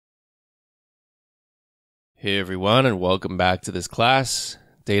Hey everyone, and welcome back to this class,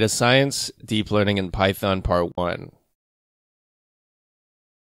 Data Science, Deep Learning in Python Part 1.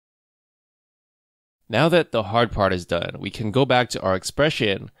 Now that the hard part is done, we can go back to our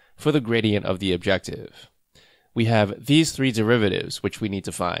expression for the gradient of the objective. We have these three derivatives which we need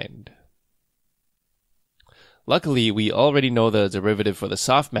to find. Luckily, we already know the derivative for the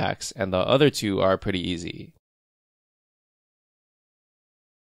softmax, and the other two are pretty easy.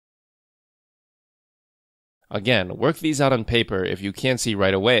 Again, work these out on paper if you can't see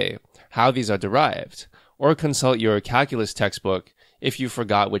right away how these are derived, or consult your calculus textbook if you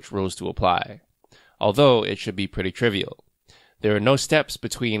forgot which rules to apply. Although it should be pretty trivial. There are no steps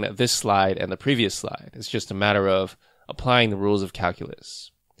between this slide and the previous slide. It's just a matter of applying the rules of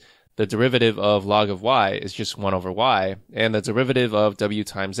calculus. The derivative of log of y is just 1 over y, and the derivative of w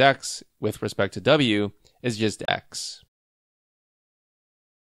times x with respect to w is just x.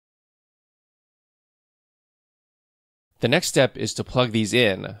 The next step is to plug these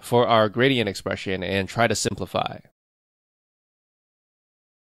in for our gradient expression and try to simplify.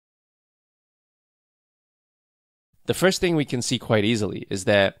 The first thing we can see quite easily is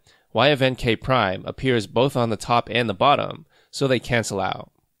that y of nk prime appears both on the top and the bottom, so they cancel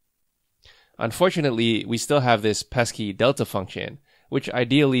out. Unfortunately, we still have this pesky delta function, which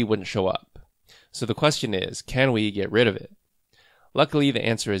ideally wouldn't show up. So the question is, can we get rid of it? Luckily, the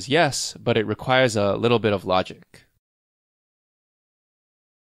answer is yes, but it requires a little bit of logic.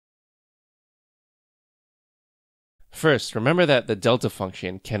 First, remember that the delta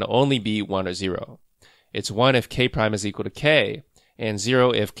function can only be 1 or 0. It's 1 if k prime is equal to k, and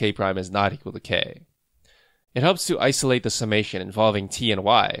 0 if k prime is not equal to k. It helps to isolate the summation involving t and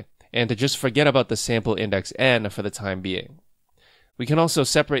y, and to just forget about the sample index n for the time being. We can also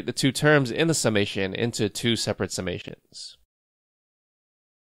separate the two terms in the summation into two separate summations.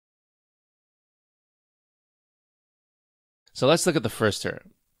 So let's look at the first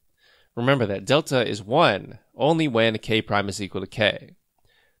term. Remember that delta is 1 only when k prime is equal to k.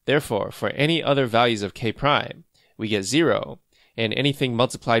 Therefore, for any other values of k prime, we get 0, and anything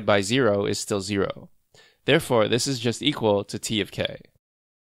multiplied by 0 is still 0. Therefore, this is just equal to t of k.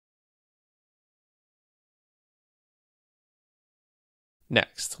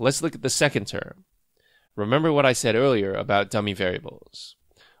 Next, let's look at the second term. Remember what I said earlier about dummy variables.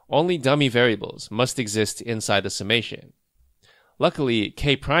 Only dummy variables must exist inside the summation. Luckily,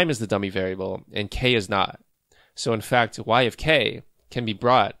 k prime is the dummy variable, and k is not. So in fact, y of k can be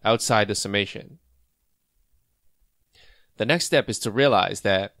brought outside the summation. The next step is to realize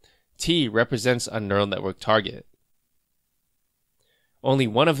that t represents a neural network target. Only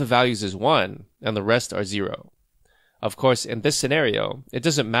one of the values is 1, and the rest are 0. Of course, in this scenario, it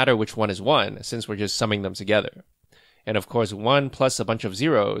doesn't matter which one is 1, since we're just summing them together. And of course, 1 plus a bunch of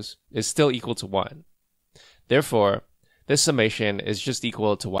zeros is still equal to 1. Therefore, this summation is just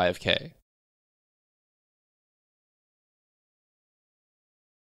equal to y of k.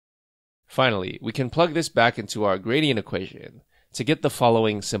 Finally, we can plug this back into our gradient equation to get the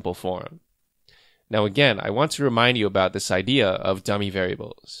following simple form. Now again, I want to remind you about this idea of dummy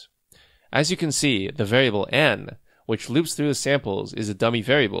variables. As you can see, the variable n, which loops through the samples, is a dummy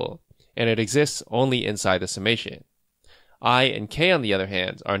variable, and it exists only inside the summation. I and k, on the other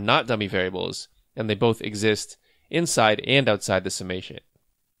hand, are not dummy variables, and they both exist inside and outside the summation.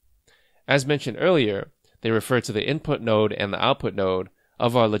 As mentioned earlier, they refer to the input node and the output node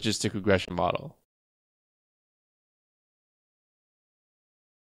of our logistic regression model.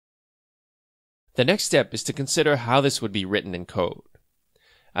 The next step is to consider how this would be written in code.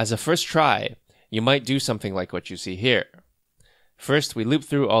 As a first try, you might do something like what you see here. First, we loop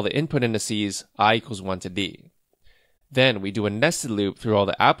through all the input indices I equals 1 to d. Then we do a nested loop through all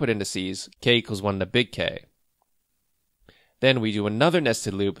the output indices k equals 1 to big K. Then we do another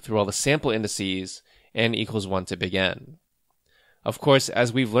nested loop through all the sample indices n equals 1 to big N. Of course,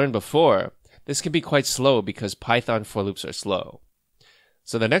 as we've learned before, this can be quite slow because Python for loops are slow.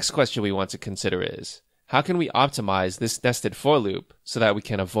 So the next question we want to consider is, how can we optimize this nested for loop so that we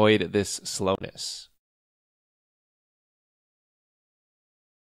can avoid this slowness?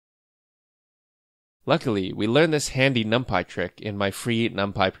 Luckily, we learned this handy NumPy trick in my free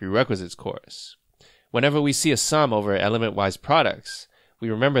NumPy prerequisites course. Whenever we see a sum over element-wise products, we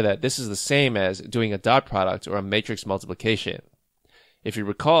remember that this is the same as doing a dot product or a matrix multiplication. If you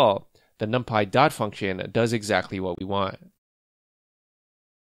recall, the NumPy dot function does exactly what we want.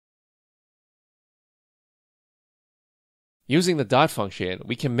 Using the dot function,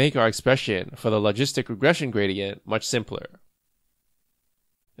 we can make our expression for the logistic regression gradient much simpler.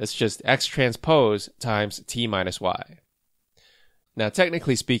 It's just x transpose times t minus y. Now,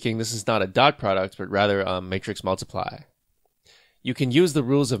 technically speaking, this is not a dot product, but rather a matrix multiply. You can use the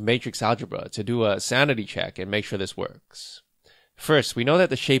rules of matrix algebra to do a sanity check and make sure this works. First, we know that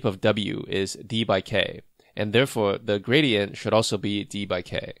the shape of W is d by k, and therefore the gradient should also be d by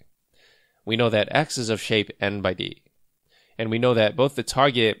k. We know that x is of shape n by d. And we know that both the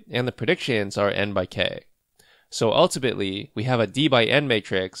target and the predictions are n by k. So ultimately, we have a d by n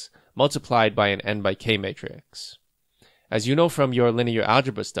matrix multiplied by an n by k matrix. As you know from your linear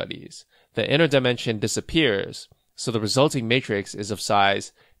algebra studies, the inner dimension disappears, so the resulting matrix is of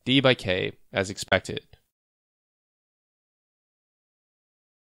size d by k as expected.